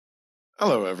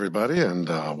Hello, everybody, and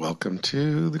welcome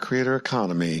to the Creator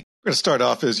Economy. We're going to start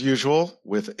off as usual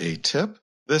with a tip.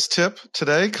 This tip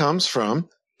today comes from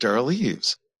Derral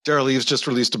Eves. Derral Eves just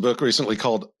released a book recently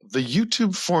called The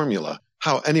YouTube Formula: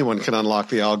 How Anyone Can Unlock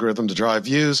the Algorithm to Drive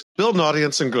Views, Build an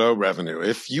Audience, and Grow Revenue.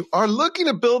 If you are looking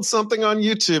to build something on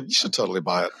YouTube, you should totally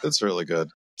buy it. It's really good.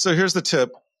 So here's the tip.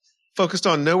 Focused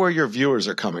on know where your viewers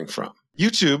are coming from.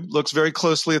 YouTube looks very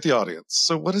closely at the audience.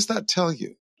 So what does that tell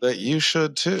you? That you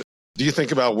should too. Do you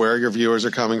think about where your viewers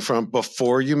are coming from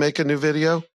before you make a new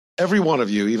video? Every one of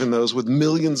you, even those with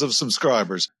millions of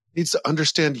subscribers, needs to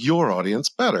understand your audience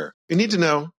better. You need to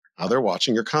know how they're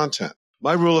watching your content.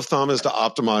 My rule of thumb is to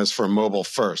optimize for mobile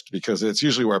first because it's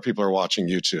usually where people are watching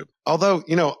YouTube. Although,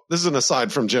 this is an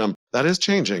aside from Jim. That is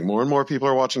changing. More and more people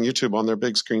are watching YouTube on their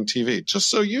big screen TV, just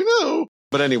so you know.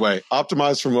 But anyway,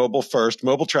 optimize for mobile first.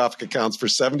 Mobile traffic accounts for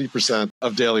 70%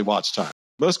 of daily watch time.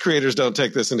 Most creators don't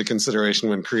take this into consideration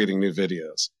when creating new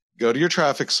videos. Go to your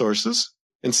traffic sources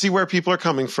and see where people are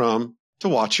coming from to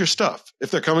watch your stuff.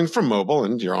 If they're coming from mobile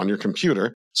and you're on your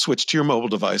computer, switch to your mobile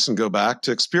device and go back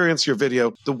to experience your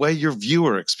video the way your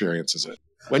viewer experiences it.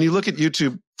 When you look at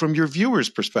YouTube from your viewer's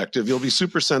perspective, you'll be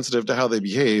super sensitive to how they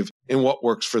behave and what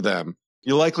works for them.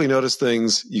 You'll likely notice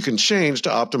things you can change to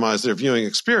optimize their viewing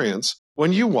experience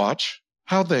when you watch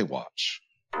how they watch.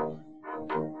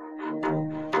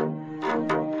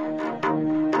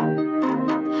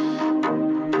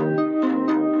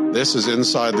 This is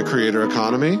Inside the Creator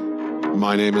Economy.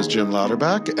 My name is Jim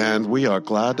Louderback, and we are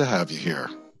glad to have you here.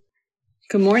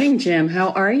 Good morning, Jim. How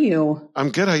are you?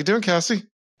 I'm good. How you doing, Cassie?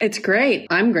 It's great.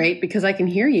 I'm great because I can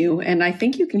hear you, and I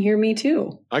think you can hear me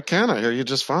too. I can. I hear you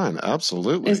just fine.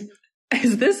 Absolutely.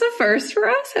 Is this a first for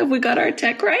us? Have we got our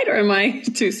tech right, or am I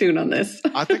too soon on this?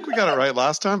 I think we got it right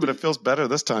last time, but it feels better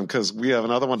this time because we have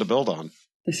another one to build on.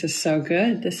 This is so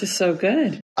good. This is so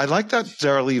good. I like that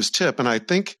Derral Eves tip, and I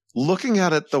think looking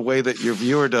at it the way that your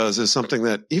viewer does is something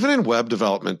that even in web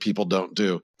development, people don't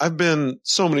do. I've been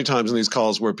so many times in these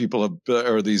calls where people have,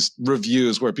 or these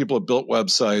reviews where people have built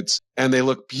websites and they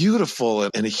look beautiful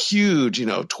and a huge,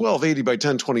 1280 by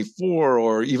 1024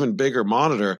 or even bigger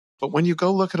monitor. But when you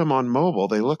go look at them on mobile,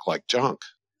 they look like junk.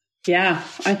 Yeah,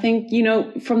 I think,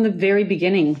 from the very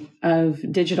beginning of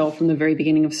digital, from the very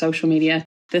beginning of social media,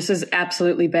 this has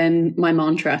absolutely been my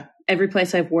mantra. Every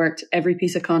place I've worked, every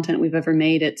piece of content we've ever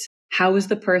made, it's how is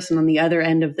the person on the other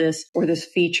end of this or this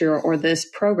feature or this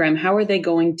program, how are they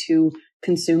going to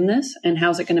consume this and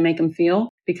how's it going to make them feel?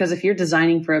 Because if you're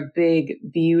designing for a big,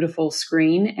 beautiful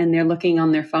screen and they're looking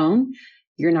on their phone,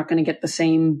 you're not going to get the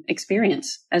same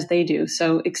experience as they do.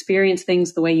 So experience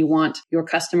things the way you want your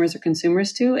customers or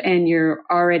consumers to, and you're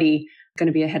already going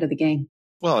to be ahead of the game.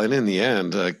 Well, and in the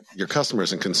end, your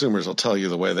customers and consumers will tell you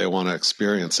the way they want to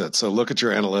experience it. So look at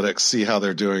your analytics, see how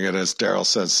they're doing it. As Derral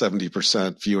says,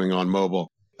 70% viewing on mobile.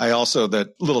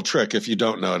 That little trick, if you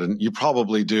don't know it, and you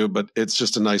probably do, but it's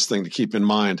just a nice thing to keep in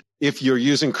mind. If you're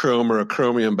using Chrome or a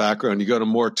Chromium background, you go to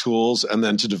more tools and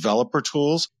then to developer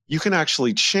tools, you can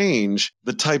actually change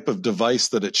the type of device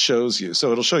that it shows you.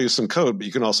 So it'll show you some code, but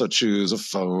you can also choose a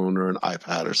phone or an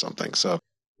iPad or something. So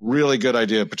really good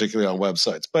idea, particularly on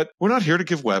websites. But we're not here to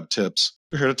give web tips.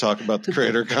 We're here to talk about the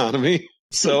creator economy.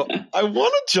 So I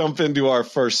want to jump into our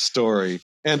first story.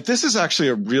 And this is actually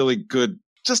a really good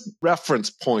just reference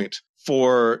point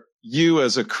for you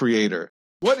as a creator.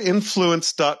 What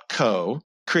Influence.co,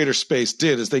 Creator Space,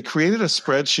 did is they created a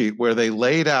spreadsheet where they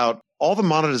laid out all the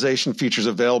monetization features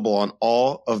available on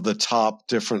all of the top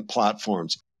different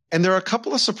platforms. And there are a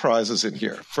couple of surprises in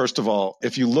here. First of all,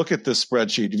 if you look at this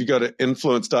spreadsheet, if you go to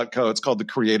Influence.co, it's called the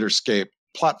Creatorscape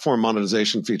Platform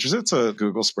Monetization Features. It's a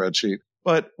Google spreadsheet.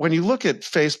 But when you look at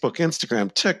Facebook,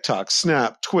 Instagram, TikTok,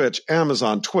 Snap, Twitch,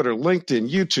 Amazon, Twitter, LinkedIn,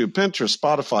 YouTube, Pinterest,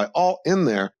 Spotify, all in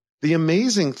there, the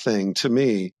amazing thing to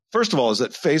me, first of all, is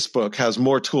that Facebook has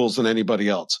more tools than anybody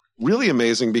else. Really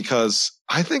amazing because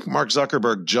I think Mark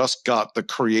Zuckerberg just got the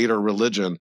creator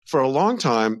religion. For a long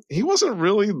time, he wasn't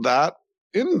really that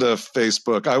into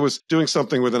Facebook. I was doing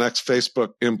something with an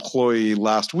ex-Facebook employee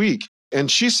last week, and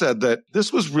she said that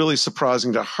this was really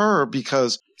surprising to her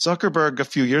because Zuckerberg, a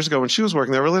few years ago when she was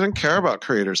working there, really didn't care about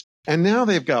creators. And now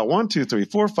they've got 1, 2, 3,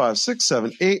 4, 5, 6,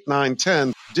 7, 8, 9,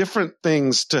 10 different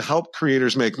things to help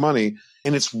creators make money.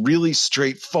 And it's really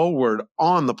straightforward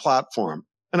on the platform.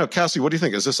 I know, Cassie, what do you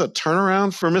think? Is this a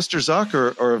turnaround for Mr. Zuck,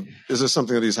 or is this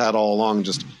something that he's had all along,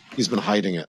 just he's been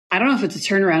hiding it? I don't know if it's a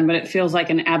turnaround, but it feels like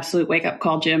an absolute wake-up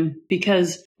call, Jim,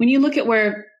 because when you look at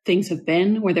where things have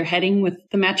been, where they're heading with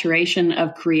the maturation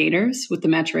of creators, with the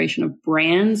maturation of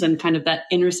brands and kind of that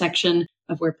intersection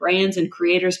of where brands and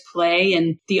creators play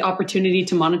and the opportunity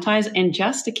to monetize and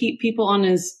just to keep people on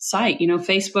his site.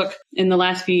 Facebook in the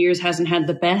last few years hasn't had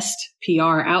the best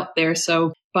PR out there.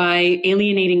 So by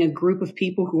alienating a group of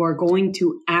people who are going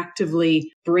to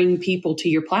actively bring people to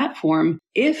your platform,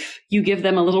 if you give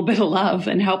them a little bit of love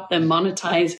and help them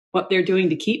monetize what they're doing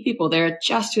to keep people there, it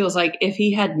just feels like if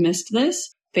he had missed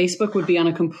this, Facebook would be on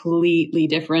a completely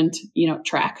different,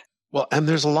 track. Well, and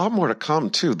there's a lot more to come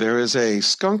too. There is a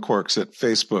Skunkworks at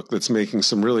Facebook that's making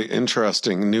some really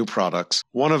interesting new products.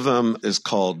 One of them is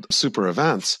called Super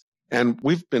Events. And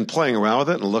we've been playing around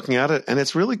with it and looking at it. And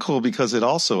it's really cool because it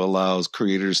also allows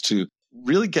creators to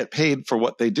really get paid for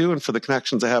what they do and for the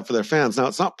connections they have for their fans. Now,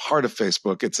 it's not part of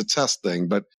Facebook. It's a test thing,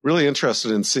 but really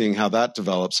interested in seeing how that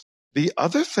develops. The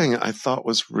other thing I thought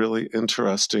was really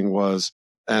interesting was,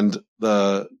 and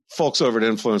the folks over at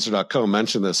influencer.co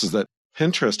mentioned this, is that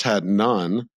Pinterest had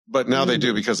none, but now they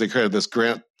do because they created this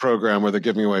grant program where they're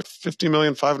giving away 50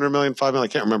 million, 500 million, 5 million.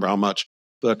 I can't remember how much,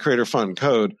 the Creator Fund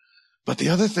code. But the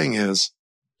other thing is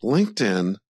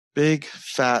LinkedIn, big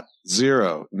fat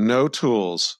zero, no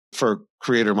tools for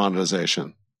creator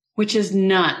monetization. Which is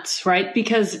nuts, right?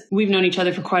 Because we've known each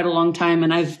other for quite a long time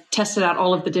and I've tested out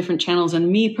all of the different channels. And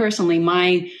me personally,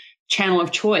 my channel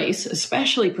of choice,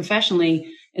 especially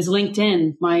professionally, is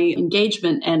LinkedIn. My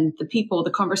engagement and the people,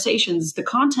 the conversations, the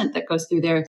content that goes through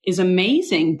there is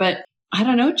amazing. But I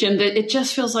don't know, Jim, it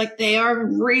just feels like they are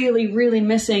really, really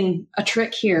missing a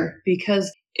trick here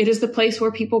because it is the place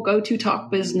where people go to talk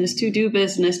business, to do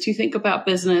business, to think about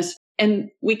business, and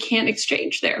we can't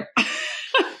exchange there.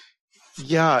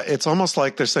 Yeah, it's almost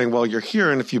like they're saying, well, you're here,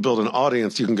 and if you build an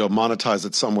audience, you can go monetize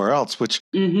it somewhere else, which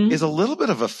is a little bit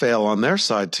of a fail on their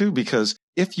side, too, because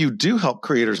if you do help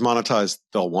creators monetize,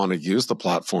 they'll want to use the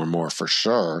platform more for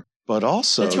sure. But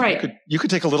also, that's right. you could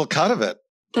take a little cut of it.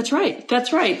 That's right.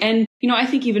 That's right. And, I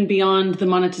think even beyond the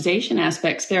monetization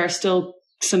aspects, there are still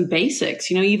some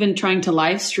basics, even trying to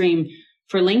live stream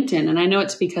for LinkedIn. And I know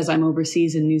it's because I'm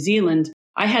overseas in New Zealand.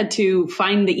 I had to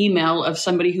find the email of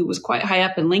somebody who was quite high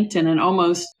up in LinkedIn and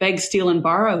almost beg, steal, and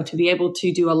borrow to be able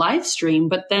to do a live stream,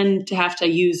 but then to have to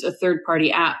use a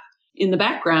third-party app in the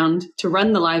background to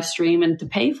run the live stream and to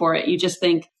pay for it. You just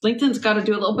think LinkedIn's got to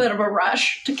do a little bit of a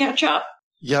rush to catch up.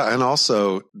 Yeah. And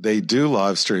also they do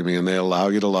live streaming and they allow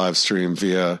you to live stream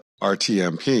via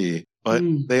RTMP. But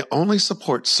they only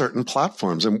support certain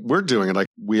platforms. And we're doing it. Like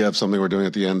we have something we're doing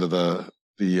at the end of the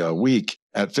week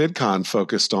at VidCon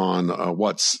focused on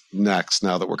what's next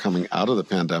now that we're coming out of the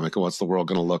pandemic and what's the world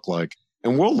going to look like.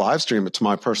 And we'll live stream it to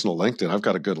my personal LinkedIn. I've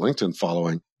got a good LinkedIn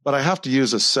following, but I have to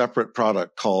use a separate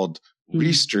product called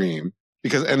Restream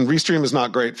and Restream is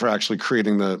not great for actually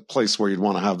creating the place where you'd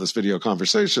want to have this video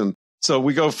conversation. So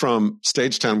we go from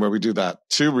stage 10 where we do that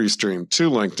to Restream to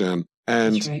LinkedIn.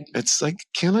 And it's like,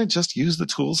 can I just use the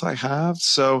tools I have?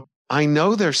 So I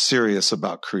know they're serious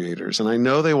about creators and I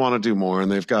know they want to do more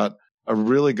and they've got a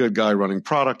really good guy running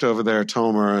product over there,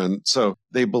 Tomer. And so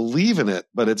they believe in it,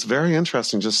 but it's very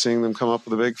interesting just seeing them come up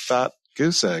with a big fat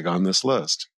goose egg on this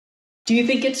list. Do you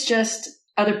think it's just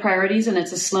other priorities and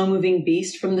it's a slow moving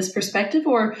beast from this perspective?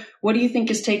 Or what do you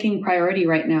think is taking priority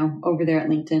right now over there at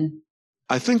LinkedIn?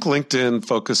 I think LinkedIn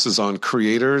focuses on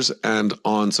creators and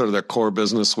on sort of their core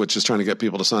business, which is trying to get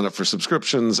people to sign up for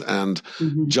subscriptions and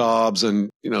jobs and,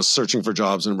 searching for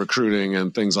jobs and recruiting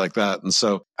and things like that. And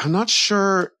so I'm not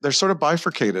sure, they're sort of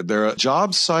bifurcated. They're a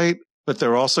job site, but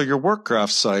they're also your work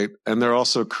graph site and they're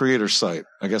also a creator site.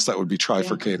 I guess that would be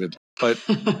trifurcated, but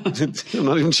I'm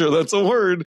not even sure that's a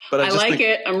word. But I like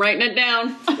it. I'm writing it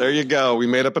down. There you go. We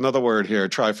made up another word here,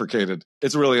 trifurcated.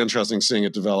 It's really interesting seeing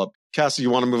it develop. Cassie, you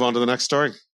want to move on to the next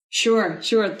story? Sure.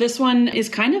 This one is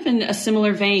kind of in a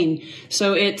similar vein.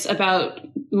 So it's about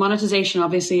monetization,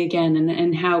 obviously, again,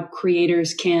 and how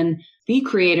creators can be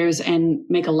creators and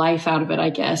make a life out of it, I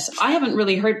guess. I haven't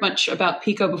really heard much about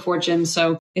Pico before, Jim.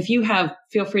 So if you have,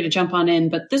 feel free to jump on in.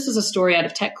 But this is a story out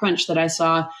of TechCrunch that I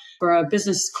saw for a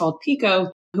business called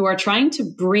Pico, who are trying to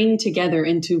bring together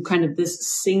into kind of this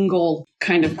single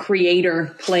kind of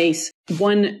creator place,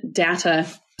 one data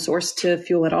source to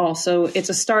fuel it all. So it's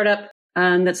a startup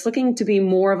that's looking to be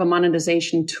more of a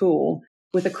monetization tool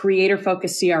with a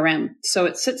creator-focused CRM. So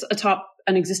it sits atop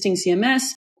an existing CMS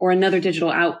or another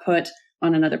digital output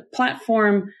on another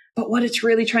platform. But what it's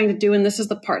really trying to do, and this is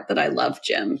the part that I love,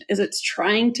 Jim, is it's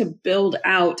trying to build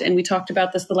out, and we talked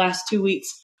about this the last 2 weeks,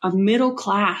 a middle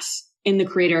class in the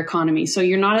creator economy. So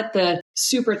you're not at the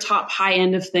super top high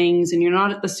end of things and you're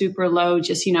not at the super low,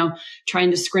 just,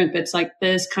 trying to scrimp. It's like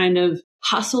this kind of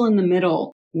hustle in the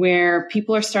middle where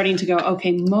people are starting to go,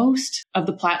 okay, most of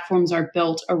the platforms are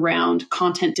built around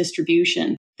content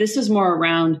distribution. This is more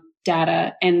around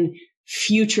data and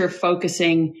future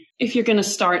focusing. If you're going to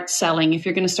start selling, if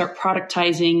you're going to start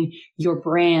productizing your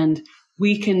brand,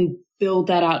 we can build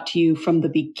that out to you from the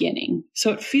beginning.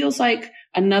 So it feels like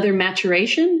another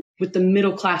maturation with the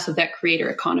middle class of that creator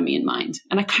economy in mind.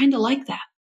 And I kind of like that.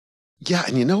 Yeah.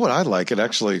 And you know what I like? It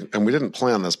actually, and we didn't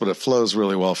plan this, but it flows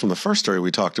really well from the first story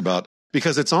we talked about,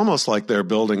 because it's almost like they're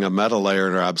building a meta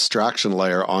layer or abstraction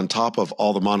layer on top of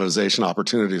all the monetization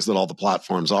opportunities that all the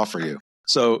platforms offer you.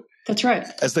 So that's right.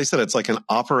 As they said, it's like an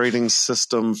operating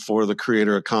system for the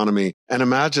creator economy. And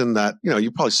imagine that,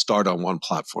 you probably start on one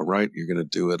platform, right? You're going to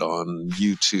do it on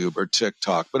YouTube or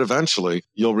TikTok, but eventually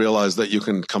you'll realize that you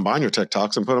can combine your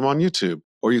TikToks and put them on YouTube.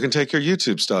 Or you can take your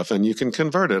YouTube stuff and you can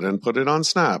convert it and put it on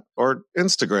Snap or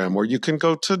Instagram, or you can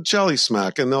go to Jelly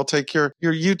Smack and they'll take your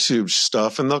YouTube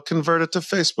stuff and they'll convert it to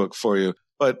Facebook for you.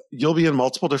 But you'll be in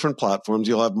multiple different platforms.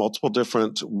 You'll have multiple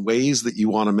different ways that you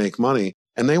want to make money.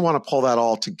 And they want to pull that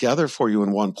all together for you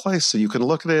in one place so you can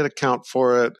look at it, account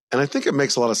for it. And I think it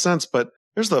makes a lot of sense. But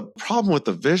here's the problem with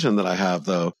the vision that I have,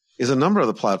 though, is a number of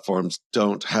the platforms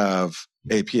don't have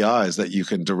APIs that you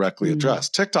can directly address.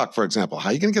 TikTok, for example, how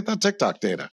are you going to get that TikTok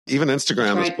data? Even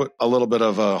Instagram has put a little bit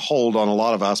of a hold on a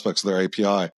lot of aspects of their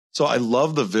API. So I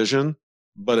love the vision,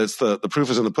 but it's the proof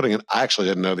is in the pudding. And I actually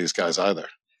didn't know these guys either.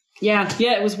 Yeah.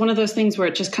 It was one of those things where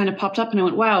it just kind of popped up and I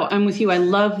went, wow, I'm with you. I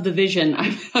love the vision.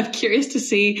 I'm curious to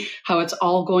see how it's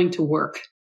all going to work,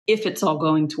 if it's all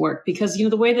going to work, because,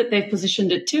 the way that they've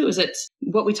positioned it too is it's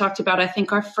what we talked about, I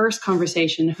think, our first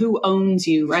conversation, who owns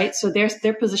you, right? So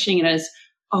they're positioning it as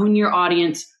own your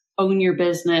audience, own your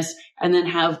business, and then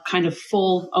have kind of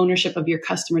full ownership of your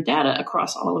customer data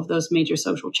across all of those major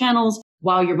social channels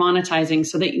while you're monetizing,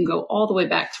 so that you can go all the way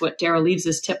back to what Daryl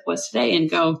Leaves' tip was today and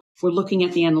go, we're looking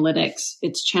at the analytics,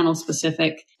 it's channel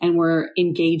specific, and we're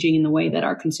engaging in the way that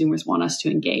our consumers want us to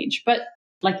engage. But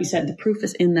like you said, the proof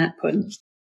is in that pudding.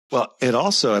 Well, it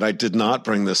also, and I did not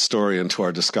bring this story into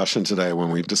our discussion today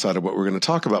when we decided what we're going to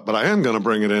talk about, but I am going to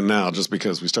bring it in now just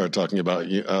because we started talking about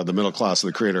the middle class of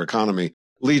the creator economy.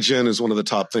 Li Jin is one of the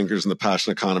top thinkers in the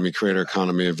passion economy, creator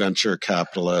economy, a venture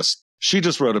capitalist. She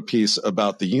just wrote a piece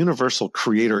about the universal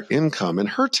creator income, and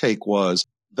her take was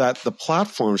that the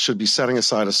platform should be setting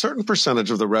aside a certain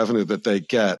percentage of the revenue that they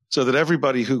get so that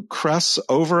everybody who crests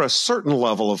over a certain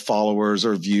level of followers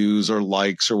or views or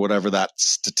likes or whatever that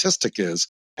statistic is,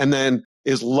 and then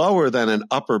is lower than an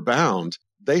upper bound,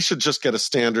 they should just get a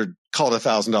standard, call it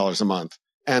 $1,000 a month.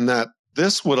 And that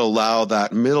this would allow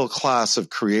that middle class of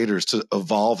creators to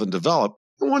evolve and develop.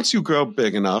 And once you grow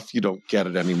big enough, you don't get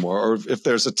it anymore. Or if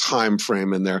there's a time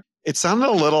frame in there. It sounded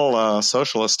a little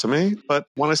socialist to me, but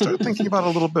when I started thinking about it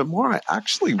a little bit more, I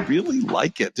actually really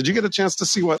like it. Did you get a chance to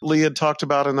see what Lee had talked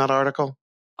about in that article?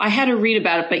 I had to read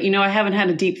about it, but I haven't had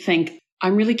a deep think.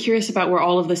 I'm really curious about where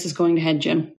all of this is going to head,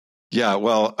 Jim. Yeah,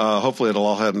 well, hopefully it'll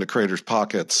all head into creators'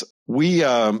 pockets. We,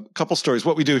 couple stories,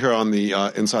 what we do here on the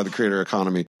Inside the Creator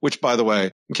Economy, which, by the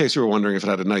way, in case you were wondering if it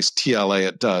had a nice TLA,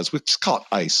 it does. We just call it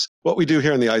ICE. What we do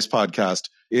here in the ICE podcast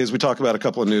is we talk about a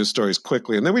couple of news stories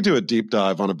quickly, and then we do a deep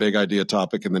dive on a big idea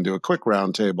topic and then do a quick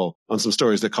roundtable on some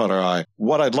stories that caught our eye.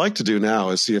 What I'd like to do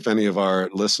now is see if any of our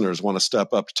listeners want to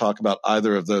step up to talk about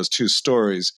either of those two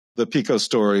stories, the Pico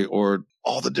story or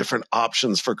all the different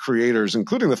options for creators,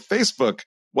 including the Facebook,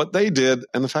 what they did,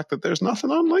 and the fact that there's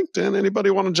nothing on LinkedIn.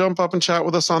 Anybody want to jump up and chat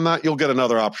with us on that? You'll get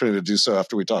another opportunity to do so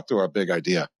after we talk through our big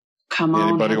idea. Come on.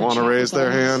 Anybody want to raise their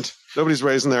hand? Nobody's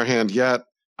raising their hand yet.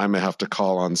 I may have to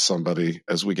call on somebody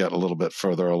as we get a little bit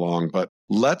further along, but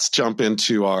let's jump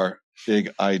into our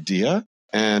big idea.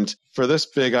 And for this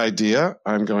big idea,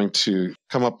 I'm going to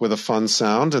come up with a fun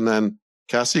sound, and then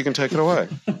Cassie, you can take it away.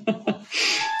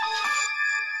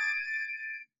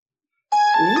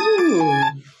 Ooh.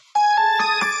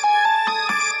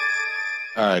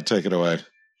 All right, take it away.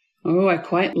 Oh, I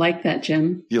quite like that,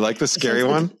 Jim. You like the scary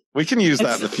one? We can use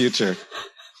that in the future.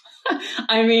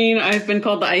 I mean, I've been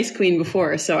called the Ice Queen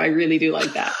before, so I really do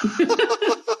like that.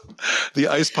 The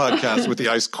Ice Podcast with the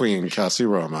Ice Queen, Cassie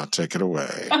Roma. Take it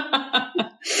away.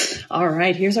 All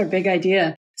right, here's our big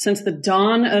idea. Since the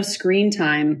dawn of screen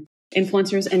time,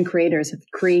 influencers and creators have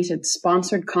created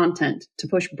sponsored content to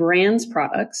push brands'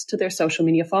 products to their social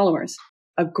media followers.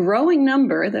 A growing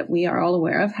number that we are all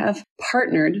aware of have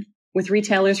partnered with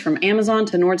retailers from Amazon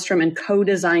to Nordstrom and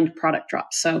co-designed product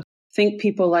drops. So think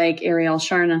people like Ariel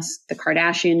Sharnas, the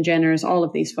Kardashian Jenners, all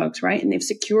of these folks, right? And they've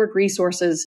secured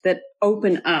resources that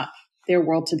open up their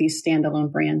world to these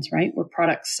standalone brands, right? Where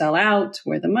products sell out,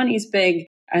 where the money's big,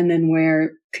 and then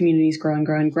where communities grow and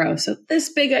grow and grow. So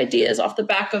this big idea is off the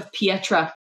back of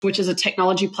Pietra, which is a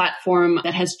technology platform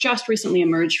that has just recently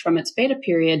emerged from its beta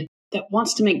period that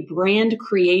wants to make brand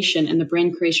creation and the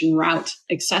brand creation route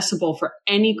accessible for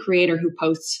any creator who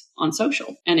posts on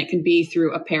social. And it can be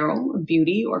through apparel or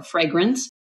beauty or fragrance.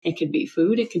 It could be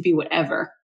food. It could be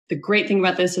whatever. The great thing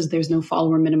about this is there's no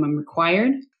follower minimum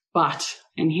required. But,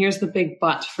 and here's the big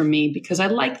but for me, because I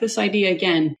like this idea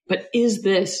again, but is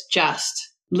this just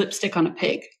lipstick on a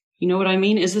pig? You know what I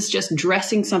mean? Is this just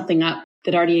dressing something up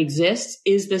that already exists?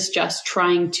 Is this just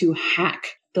trying to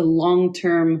hack the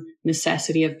long-term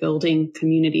necessity of building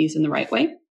communities in the right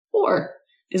way? Or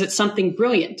is it something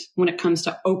brilliant when it comes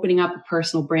to opening up a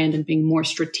personal brand and being more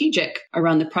strategic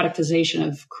around the productization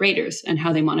of creators and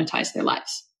how they monetize their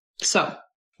lives? So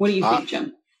what do you think,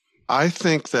 Jim? I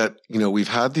think that, we've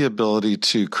had the ability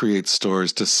to create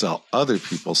stores to sell other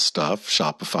people's stuff,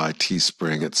 Shopify,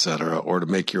 Teespring, et cetera, or to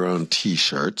make your own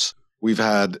t-shirts. We've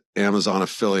had Amazon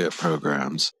affiliate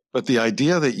programs. But the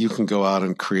idea that you can go out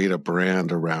and create a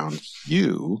brand around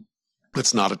you,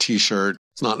 it's not a t-shirt,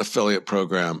 it's not an affiliate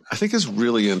program, I think is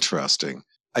really interesting.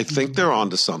 I think they're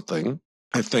onto something.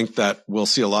 I think that we'll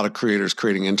see a lot of creators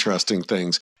creating interesting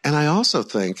things. And I also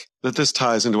think that this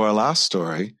ties into our last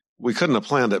story. We couldn't have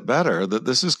planned it better, that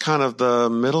this is kind of the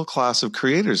middle class of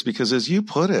creators, because as you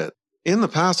put it, in the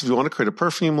past, if you want to create a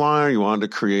perfume line or you wanted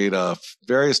to create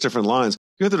various different lines,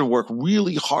 you had to work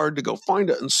really hard to go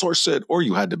find it and source it, or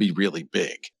you had to be really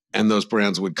big and those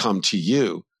brands would come to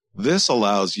you. This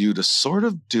allows you to sort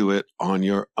of do it on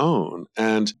your own.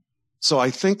 And so I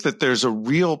think that there's a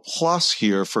real plus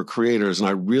here for creators, and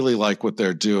I really like what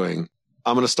they're doing.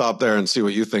 I'm going to stop there and see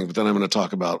what you think, but then I'm going to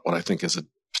talk about what I think is a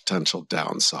potential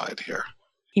downside here.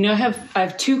 I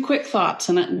have two quick thoughts,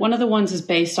 and one of the ones is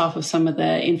based off of some of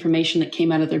the information that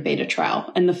came out of their beta trial.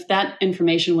 And that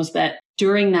information was that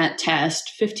during that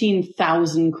test,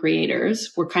 15,000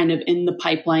 creators were kind of in the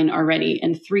pipeline already,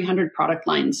 and 300 product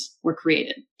lines were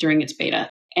created during its beta.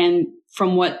 And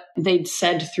from what they'd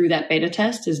said through that beta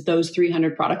test is those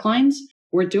 300 product lines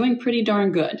were doing pretty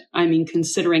darn good. I mean,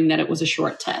 considering that it was a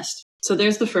short test. So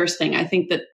there's the first thing. I think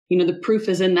that, the proof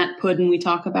is in that pudding we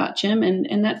talk about, Jim,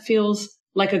 and that feels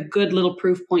like a good little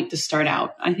proof point to start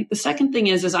out. I think the second thing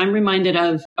is I'm reminded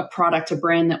of a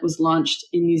brand that was launched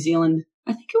in New Zealand.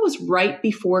 I think it was right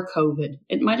before COVID.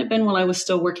 It might have been while I was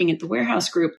still working at the Warehouse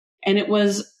Group. And it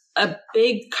was a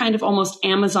big kind of almost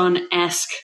Amazon-esque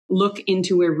look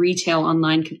into where retail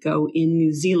online could go in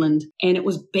New Zealand. And it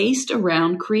was based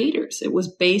around creators. It was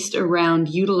based around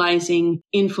utilizing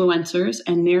influencers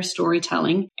and their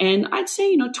storytelling. And I'd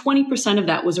say, 20% of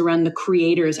that was around the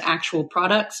creators' actual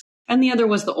products. And the other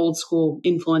was the old school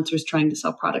influencers trying to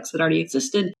sell products that already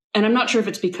existed. And I'm not sure if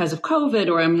it's because of COVID,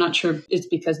 or I'm not sure it's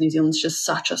because New Zealand's just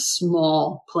such a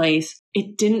small place.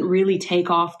 It didn't really take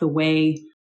off the way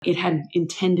it had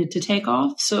intended to take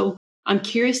off. So I'm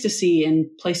curious to see in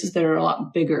places that are a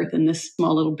lot bigger than this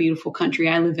small little beautiful country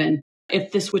I live in,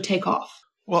 if this would take off.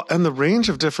 Well, and the range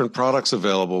of different products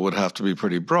available would have to be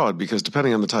pretty broad, because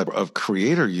depending on the type of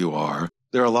creator you are,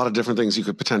 there are a lot of different things you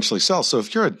could potentially sell. So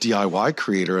if you're a DIY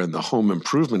creator in the home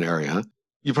improvement area,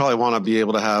 you probably want to be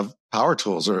able to have power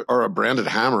tools or a branded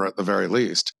hammer at the very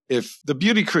least. If the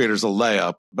beauty creator's a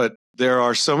layup, but there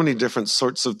are so many different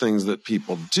sorts of things that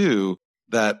people do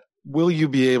that will you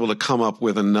be able to come up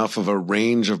with enough of a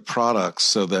range of products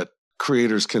so that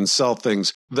creators can sell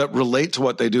things that relate to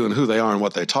what they do and who they are and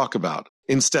what they talk about,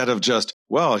 instead of just,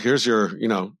 well, here's your,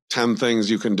 10 things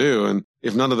you can do. And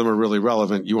if none of them are really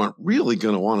relevant, you aren't really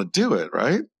going to want to do it,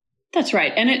 right? That's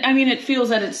right. And it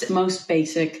feels at its most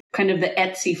basic, kind of the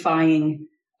Etsy-fying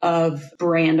of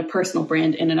brand, a personal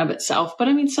brand in and of itself. But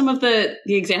some of the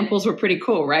examples were pretty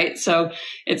cool, right? So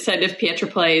it said if Pietra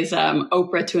plays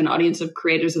Oprah to an audience of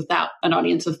creators an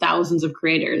audience of thousands of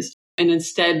creators, and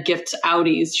instead gifts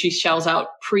Audis, she shells out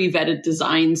pre-vetted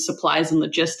designs, supplies, and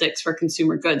logistics for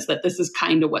consumer goods, that this is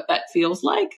kind of what that feels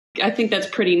like. I think that's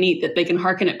pretty neat that they can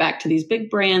hearken it back to these big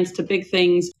brands, to big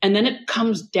things. And then it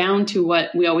comes down to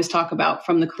what we always talk about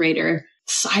from the creator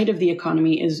side of the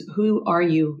economy is, who are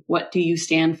you? What do you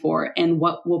stand for? And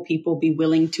what will people be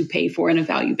willing to pay for in a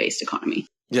value-based economy?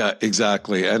 Yeah,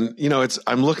 exactly. And,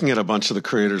 I'm looking at a bunch of the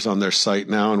creators on their site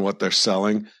now and what they're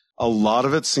selling. A lot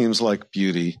of it seems like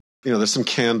beauty. There's some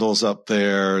candles up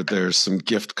there. There's some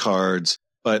gift cards,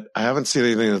 but I haven't seen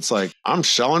anything that's like, I'm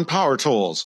selling power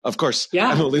tools. Of course, yeah.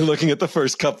 I'm only looking at the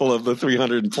first couple of the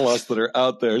 300 plus that are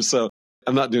out there. So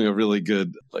I'm not doing a really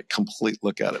good, complete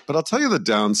look at it. But I'll tell you the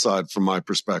downside from my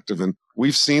perspective. And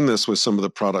we've seen this with some of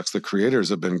the products the creators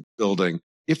have been building.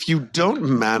 If you don't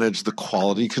manage the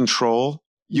quality control,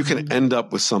 you can end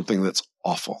up with something that's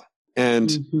awful.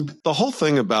 And the whole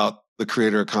thing about the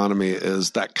creator economy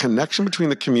is that connection between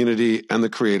the community and the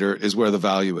creator is where the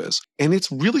value is. And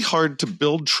it's really hard to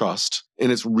build trust,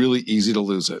 and it's really easy to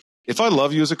lose it. If I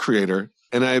love you as a creator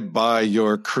and I buy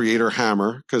your creator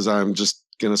hammer because I'm just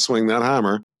going to swing that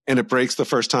hammer and it breaks the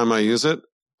first time I use it,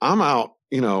 I'm out,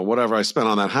 whatever I spent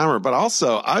on that hammer. But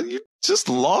also, you just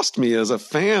lost me as a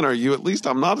fan, or you at least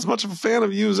I'm not as much of a fan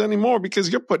of you anymore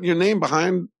because you're putting your name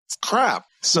behind crap.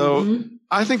 So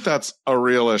I think that's a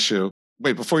real issue.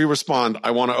 Wait, before you respond,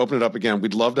 I want to open it up again.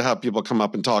 We'd love to have people come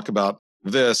up and talk about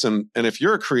this. And if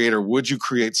you're a creator, would you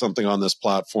create something on this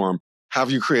platform? Have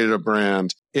you created a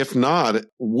brand? If not,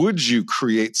 would you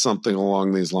create something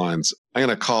along these lines? I'm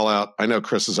going to call out, I know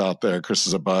Chris is out there. Chris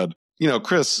is a bud.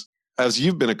 Chris, as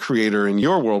you've been a creator in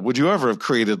your world, would you ever have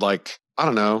created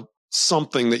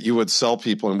something that you would sell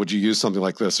people, and would you use something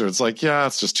like this? Or it's like, yeah,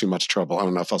 it's just too much trouble. I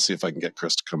don't know if I'll see if I can get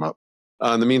Chris to come up.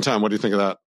 In the meantime, what do you think of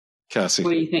that, Cassie?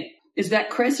 What do you think? Is that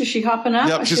Chris? Is she hopping up?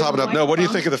 Yep, she's hopping up. No, what do you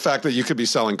think of the fact that you could be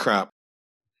selling crap?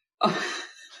 Oh.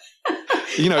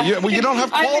 You don't have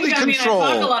quality control.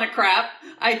 I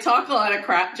talk a lot of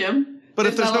crap, Jim. But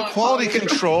if there's no quality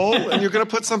control and you're going to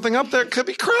put something up there, it could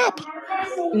be crap.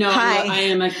 No, I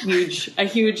am a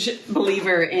huge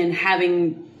believer in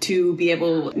having to be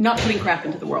not putting crap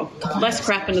into the world. Less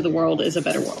crap into the world is a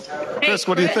better world. Chris,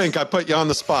 what do you think? I put you on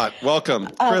the spot. Welcome.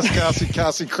 Chris,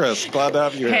 Cassie, Chris. Glad to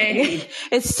have you here. Hey.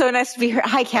 It's so nice to be here.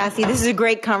 Hi, Cassie. This is a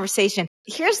great conversation.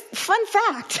 Here's a fun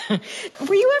fact.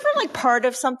 Were you ever part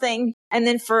of something and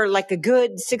then for a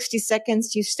good 60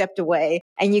 seconds you stepped away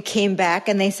and you came back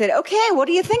and they said, okay, what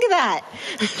do you think of that?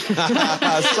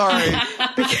 Sorry.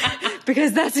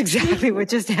 Because that's exactly what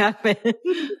just happened.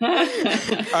 All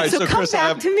right, so come Chris,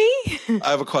 back to me. I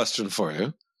have a question for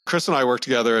you. Chris and I work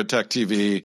together at Tech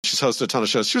TV. She's hosted a ton of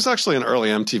shows. She was actually an early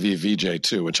MTV VJ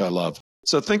too, which I love.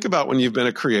 So think about when you've been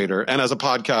a creator and as a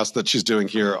podcast that she's doing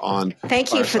here on.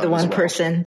 Thank you for the one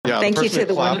person. Yeah, thank you to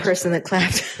the one person that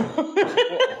clapped.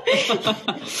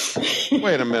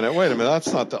 Wait a minute.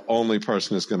 That's not the only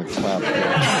person who's going to clap.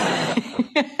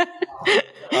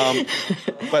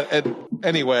 But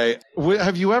anyway,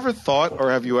 have you ever thought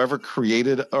or have you ever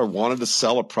created or wanted to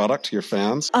sell a product to your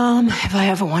fans? Have I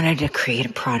ever wanted to create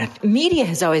a product? Media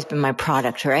has always been my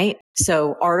product, right?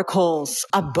 So articles,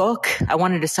 a book. I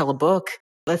wanted to sell a book.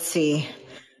 Let's see.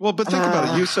 Well, but think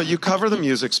about it. You cover the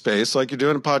music space, like you're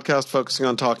doing a podcast focusing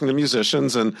on talking to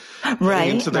musicians and getting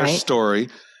into their story.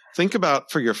 Think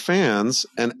about for your fans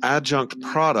an adjunct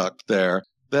product there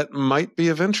that might be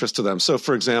of interest to them. So,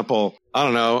 for example, I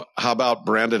don't know, how about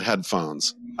branded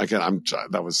headphones?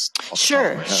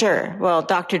 Sure. Well,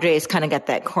 Dr. Dre's kind of got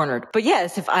that cornered. But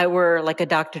yes, if I were like a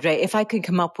Dr. Dre, if I could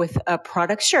come up with a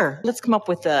product, sure. Let's come up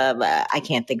with I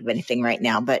can't think of anything right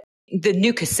now, but the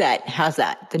new cassette. How's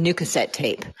that? The new cassette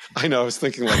tape. I know. I was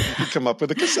thinking you could come up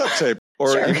with a cassette tape.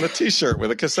 Or even a T-shirt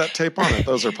with a cassette tape on it.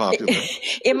 Those are popular.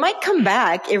 It might come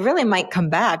back. It really might come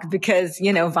back because,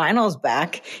 vinyl's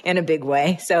back in a big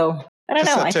way. So I don't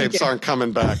know. Cassette tapes aren't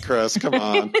coming back, Chris. Come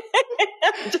on.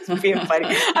 I'm just being funny.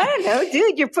 I don't know,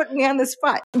 dude. You're putting me on the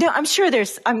spot. No, I'm sure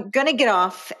I'm going to get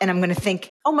off and I'm going to think,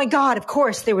 oh my God, of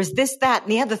course, there was this, that,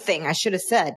 and the other thing I should have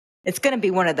said. It's going to be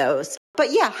one of those.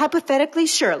 But yeah, hypothetically,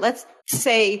 sure. Let's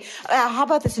say, how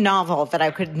about this novel that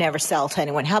I could never sell to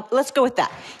anyone? Let's go with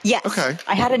that. Yes. Okay.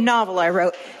 I had a novel I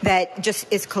wrote that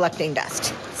just is collecting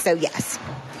dust. So yes.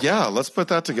 Yeah, let's put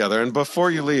that together. And before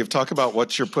you leave, talk about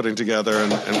what you're putting together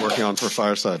and working on for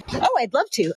Fireside. Oh, I'd love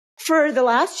to. For the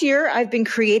last year, I've been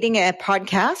creating a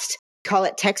podcast. Call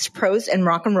it Text, Prose, and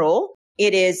Rock and Roll.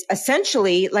 It is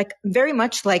essentially very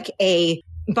much like a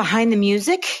behind the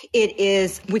music. It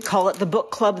is, we call it the book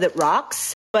club that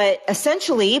rocks. But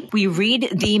essentially, we read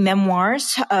the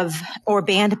memoirs or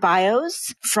band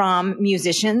bios from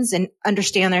musicians and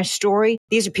understand their story.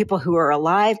 These are people who are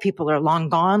alive, people who are long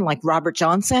gone, like Robert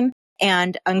Johnson,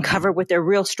 and uncover what their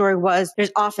real story was.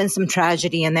 There's often some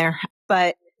tragedy in there,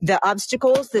 but the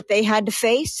obstacles that they had to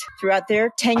face throughout their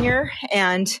tenure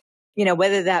and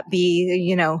whether that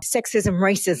be, sexism,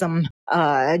 racism,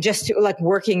 just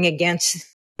working against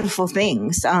beautiful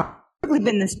things. We've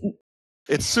been this.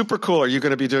 It's super cool. Are you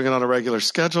going to be doing it on a regular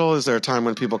schedule? Is there a time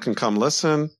when people can come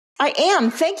listen? I am.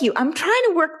 Thank you. I'm trying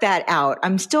to work that out.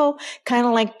 I'm still kind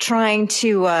of trying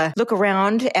to look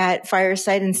around at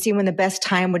Fireside and see when the best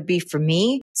time would be for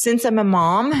me. Since I'm a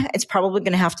mom, it's probably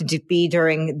going to have to be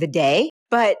during the day.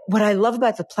 But what I love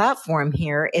about the platform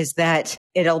here is that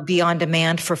it'll be on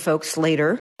demand for folks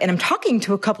later. And I'm talking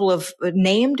to a couple of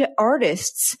named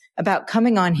artists about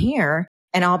coming on here.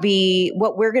 And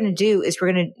what we're going to do is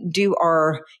we're going to do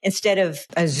instead of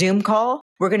a Zoom call,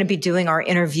 we're going to be doing our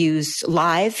interviews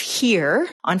live here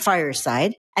on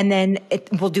Fireside. And then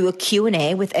we'll do a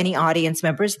Q&A with any audience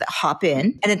members that hop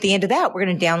in. And at the end of that, we're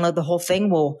going to download the whole thing.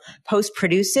 We'll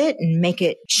post-produce it and make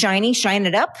it shiny, shine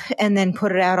it up, and then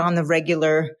put it out on the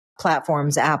regular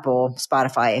platforms, Apple,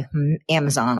 Spotify,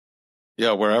 Amazon.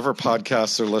 Yeah, wherever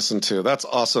podcasts are listened to. That's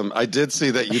awesome. I did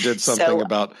see that you did something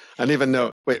about, I didn't even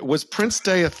know. Wait, was Prince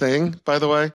Day a thing, by the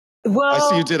way? Well, I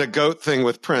see you did a goat thing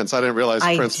with Prince. I didn't realize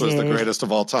Prince was the greatest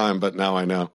of all time, but now I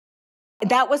know.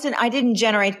 I didn't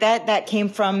generate that. That came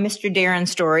from Mr. Darren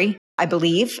Story, I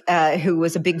believe, who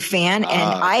was a big fan. And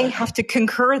I have to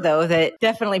concur, though, that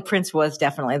definitely Prince was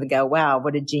definitely the go, wow,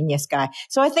 what a genius guy.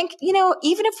 So I think,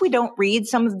 even if we don't read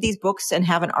some of these books and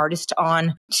have an artist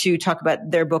on to talk about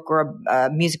their book or a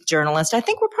music journalist, I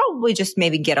think we'll probably just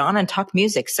maybe get on and talk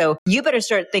music. So you better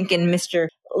start thinking, Mr.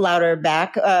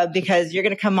 Louderback, because you're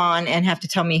going to come on and have to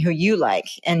tell me who you like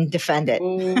and defend it.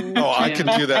 I can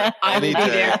do that any day. I'll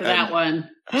be there for that one.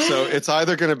 So it's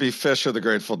either going to be Phish or the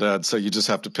Grateful Dead. So you just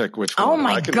have to pick which one. Oh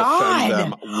my I can God.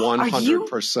 defend them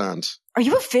 100%. Are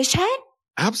you a Phish head?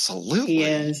 Absolutely. He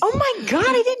is. Oh my God,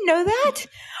 I didn't know that.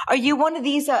 Are you one of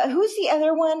these? Who's the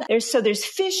other one? There's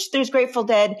Phish, there's Grateful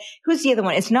Dead. Who's the other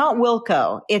one? It's not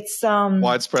Wilco. It's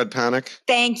Widespread Panic.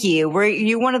 Thank you. Were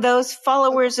you one of those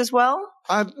followers as well?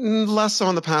 Less so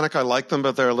on the Panic. I like them,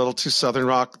 but they're a little too Southern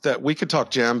rock. That we could talk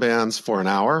jam bands for an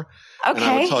hour. Okay. And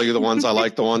I would tell you the ones I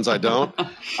like, the ones I don't.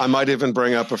 I might even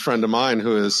bring up a friend of mine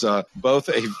who is both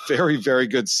a very, very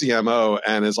good CMO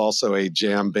and is also a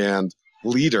jam band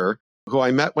leader, who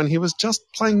I met when he was just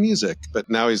playing music, but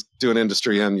now he's doing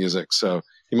industry and music. So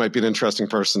he might be an interesting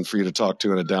person for you to talk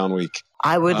to in a down week.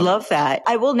 I would love that.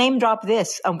 I will name drop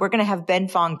this. We're going to have Ben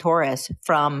Fong Torres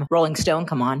from Rolling Stone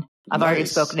come on. I've already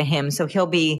spoken to him. So he'll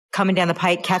be coming down the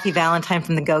pike. Kathy Valentine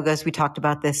from the Go-Go's. We talked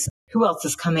about this. Who else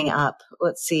is coming up?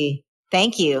 Let's see.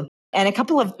 Thank you. And a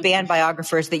couple of band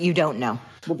biographers that you don't know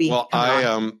will be. Well,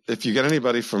 if you get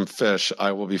anybody from Phish,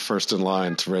 I will be first in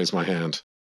line to raise my hand.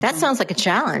 That sounds like a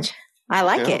challenge. I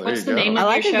like it. What's the name of your show?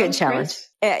 I like a good challenge.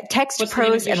 Text,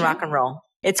 Prose, and Rock and Roll.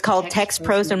 It's called Text,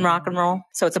 Prose, and Rock and Roll.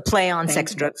 So it's a play on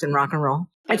sex, drugs, and rock and roll.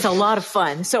 It's a lot of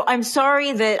fun. So I'm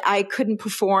sorry that I couldn't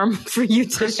perform for you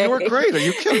today. Chris, you were great. Are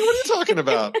you kidding? What are you talking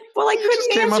about? Well, I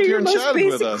couldn't answer your most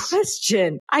basic with us.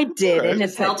 question. I did, and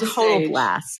it's a total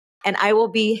blast. And I will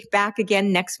be back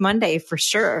again next Monday for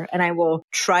sure. And I will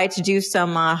try to do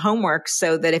some homework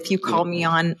so that if you call me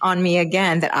on me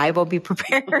again, that I will be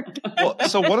prepared. Well,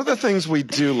 so one of the things we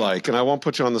do like, and I won't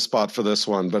put you on the spot for this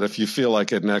one, but if you feel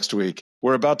like it next week,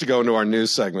 we're about to go into our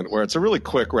news segment where it's a really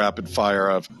quick rapid fire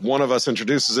of one of us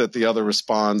introduces it, the other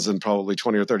responds in probably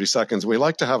 20 or 30 seconds. We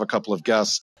like to have a couple of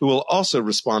guests who will also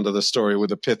respond to the story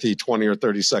with a pithy 20 or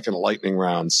 30 second lightning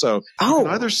round. So you can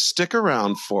either stick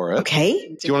around for it. Okay.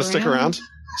 Do you want to stick around?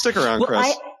 Stick around,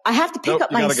 Chris. I have to pick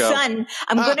up my son.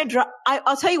 I'm going to drop.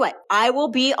 I'll tell you what, I will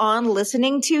be on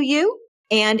listening to you.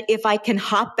 And if I can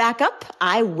hop back up,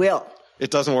 I will. It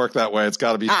doesn't work that way. It's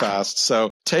got to be fast. So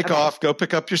take off, go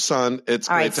pick up your son. It's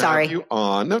great to have you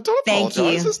on. No, don't apologize.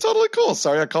 Thank you. It's totally cool.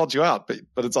 Sorry I called you out,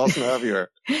 but it's awesome to have you here.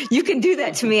 You can do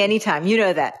that to me anytime. You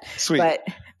know that. Sweet. But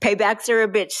paybacks are a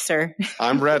bitch, sir.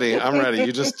 I'm ready. You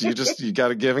got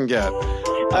to give and get.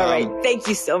 All right. Thank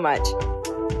you so much.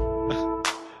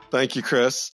 Thank you,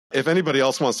 Chris. If anybody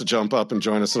else wants to jump up and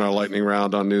join us in our lightning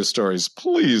round on news stories,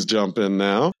 please jump in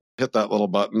now. Hit that little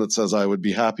button that says I would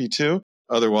be happy to.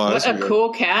 Otherwise, what a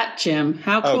cool cat, Jim.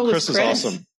 How cool is Chris? Chris is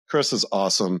awesome. Chris is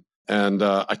awesome. And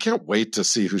I can't wait to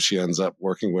see who she ends up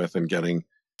working with and getting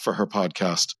for her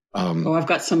podcast. I've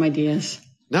got some ideas.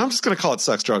 Now I'm just going to call it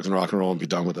Sex, Drugs, and Rock and Roll and be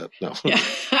done with it. No.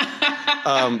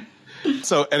 Yeah.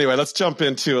 So anyway, let's jump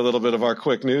into a little bit of our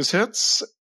quick news hits.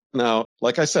 Now,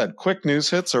 like I said, quick news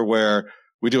hits are where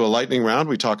we do a lightning round.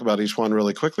 We talk about each one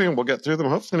really quickly, and we'll get through them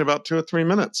hopefully in about 2 or 3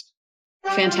 minutes.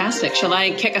 Fantastic. Shall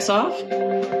I kick us off?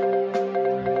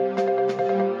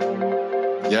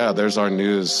 Yeah, there's our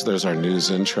news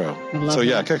intro. So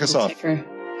yeah, kick us off.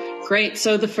 Great.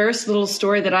 So the first little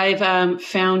story that I've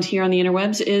found here on the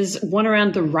interwebs is one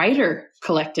around the writer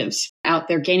collectives out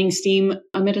there gaining steam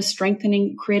amid a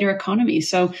strengthening creator economy.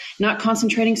 So not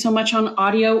concentrating so much on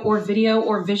audio or video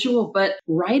or visual, but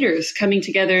writers coming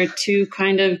together to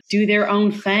kind of do their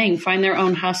own thing, find their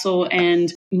own hustle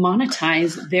and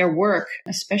monetize their work,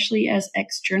 especially as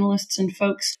ex-journalists and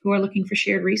folks who are looking for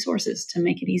shared resources to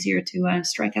make it easier to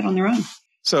strike out on their own.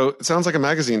 So it sounds like a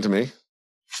magazine to me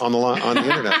on the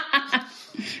internet.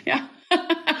 Yeah.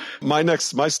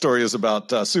 My story is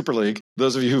about Super League.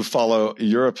 Those of you who follow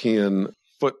European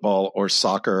football or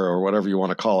soccer or whatever you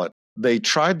want to call it, they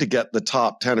tried to get the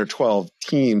top 10 or 12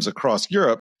 teams across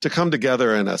Europe to come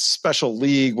together in a special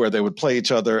league where they would play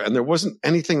each other. And there wasn't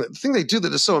anything. The thing they do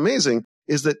that is so amazing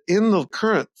is that in the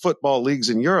current football leagues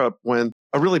in Europe, when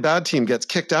a really bad team gets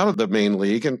kicked out of the main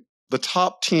league and the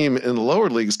top team in the lower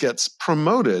leagues gets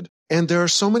promoted, and there are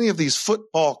so many of these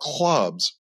football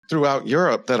clubs throughout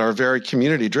Europe that are very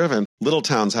community driven. Little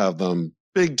towns have them.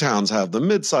 Big towns have them.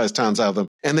 Mid-sized towns have them.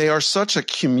 And they are such a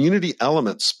community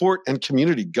element, sport and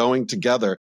community going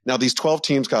together. Now, these 12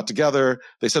 teams got together.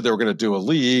 They said they were going to do a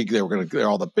league. They're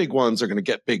all the big ones. They're going to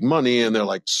get big money. And they're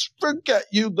like, forget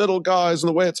you little guys and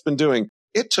the way it's been doing.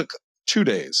 It took 2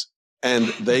 days and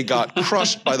they got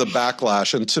crushed by the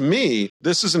backlash. And to me,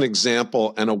 this is an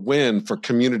example and a win for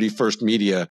community first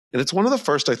media. And it's one of the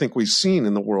first I think we've seen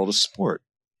in the world of sport.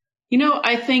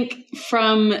 I think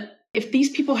if these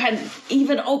people had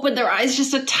even opened their eyes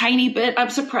just a tiny bit, I'm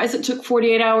surprised it took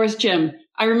 48 hours, Jim.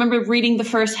 I remember reading the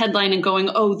first headline and going,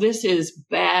 oh, this is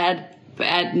bad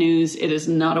news. It is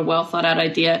not a well thought out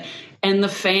idea. And the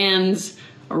fans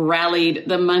rallied.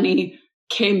 The money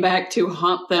came back to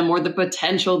haunt them, or the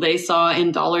potential they saw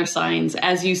in dollar signs.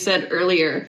 As you said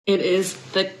earlier, it is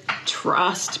the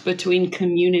trust between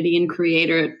community and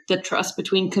creator, the trust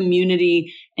between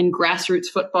community and grassroots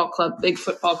football club, big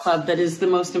football club, that is the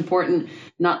most important,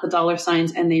 not the dollar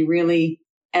signs. And they really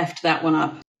effed that one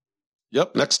up.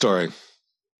 Yep. Next story.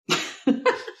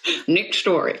 Next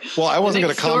story. Well, I wasn't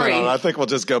going to comment on it. I think we'll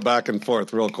just go back and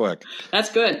forth real quick.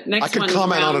 That's good. Next I could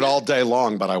comment on it all day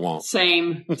long, but I won't.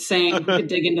 Same. We could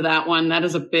dig into that one. That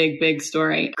is a big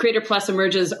story. Creator Plus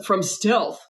emerges from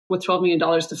stealth with $12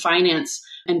 million to finance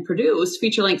and produce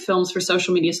feature-length films for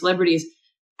social media celebrities.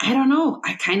 I don't know.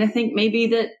 I kind of think maybe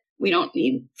that we don't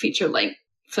need feature-length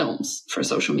films for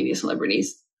social media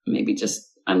celebrities. Maybe just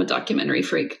I'm a documentary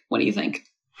freak. What do you think?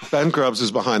 Ben Grubbs,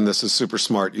 who's behind this, is super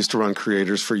smart. Used to run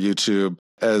creators for YouTube,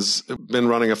 has been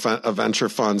running a venture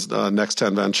fund, Next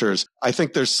 10 Ventures. I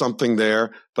think there's something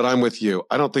there, but I'm with you.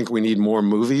 I don't think we need more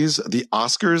movies. The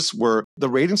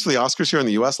ratings for the Oscars here in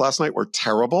the US last night were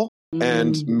terrible.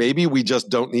 And maybe we just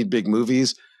don't need big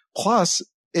movies. Plus,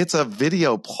 it's a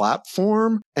video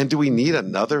platform. And do we need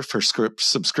another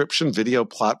subscription video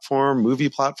platform, movie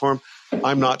platform?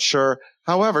 I'm not sure.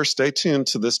 However, stay tuned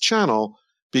to this channel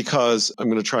because I'm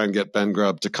going to try and get Ben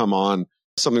Grubb to come on,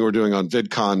 something we're doing on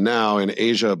VidCon now in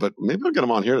Asia, but maybe I'll get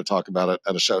him on here to talk about it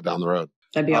at a show down the road.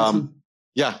 That'd be awesome.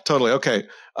 Yeah, totally. Okay.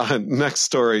 Next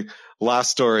story,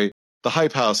 last story. The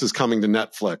Hype House is coming to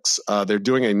Netflix. They're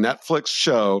doing a Netflix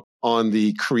show on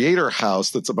the Creator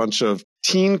House. That's a bunch of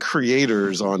teen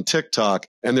creators on TikTok,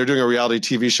 and they're doing a reality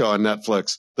TV show on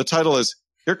Netflix. The title is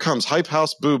Here Comes Hype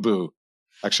House Boo Boo.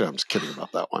 Actually, I'm just kidding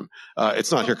about that one.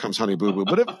 It's not Here Comes Honey Boo Boo,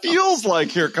 but it feels like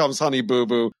Here Comes Honey Boo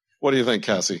Boo. What do you think,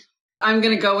 Cassie? I'm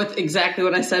going to go with exactly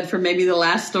what I said for maybe the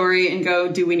last story and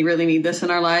go, do we really need this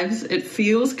in our lives? It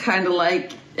feels kind of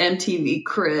like MTV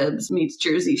Cribs meets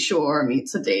Jersey Shore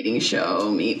meets a dating show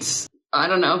meets, I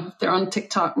don't know, if they're on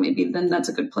TikTok, maybe then that's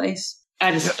a good place.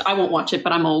 I won't watch it,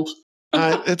 but I'm old.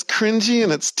 It's cringy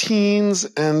and it's teens.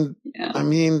 And yeah. I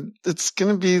mean, it's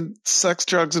going to be sex,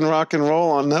 drugs, and rock and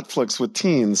roll on Netflix with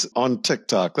teens on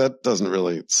TikTok. That doesn't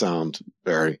really sound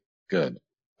very good.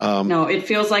 No, it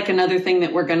feels like another thing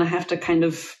that we're going to have to kind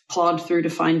of plod through to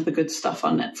find the good stuff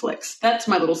on Netflix. That's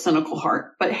my little cynical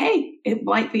heart. But hey, it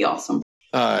might be awesome.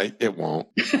 It won't.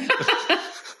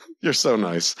 You're so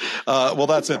nice. Well,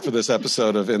 that's it for this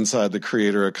episode of Inside the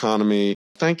Creator Economy.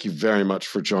 Thank you very much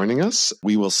for joining us.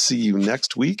 We will see you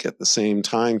next week at the same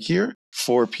time here,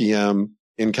 4 p.m.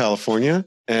 in California,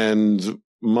 and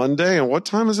Monday. And what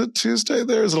time is it? Tuesday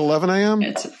there? Is it 11 a.m.?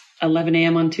 It's 11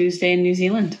 a.m. on Tuesday in New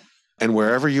Zealand. And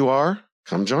wherever you are,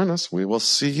 come join us. We will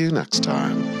see you next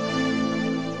time.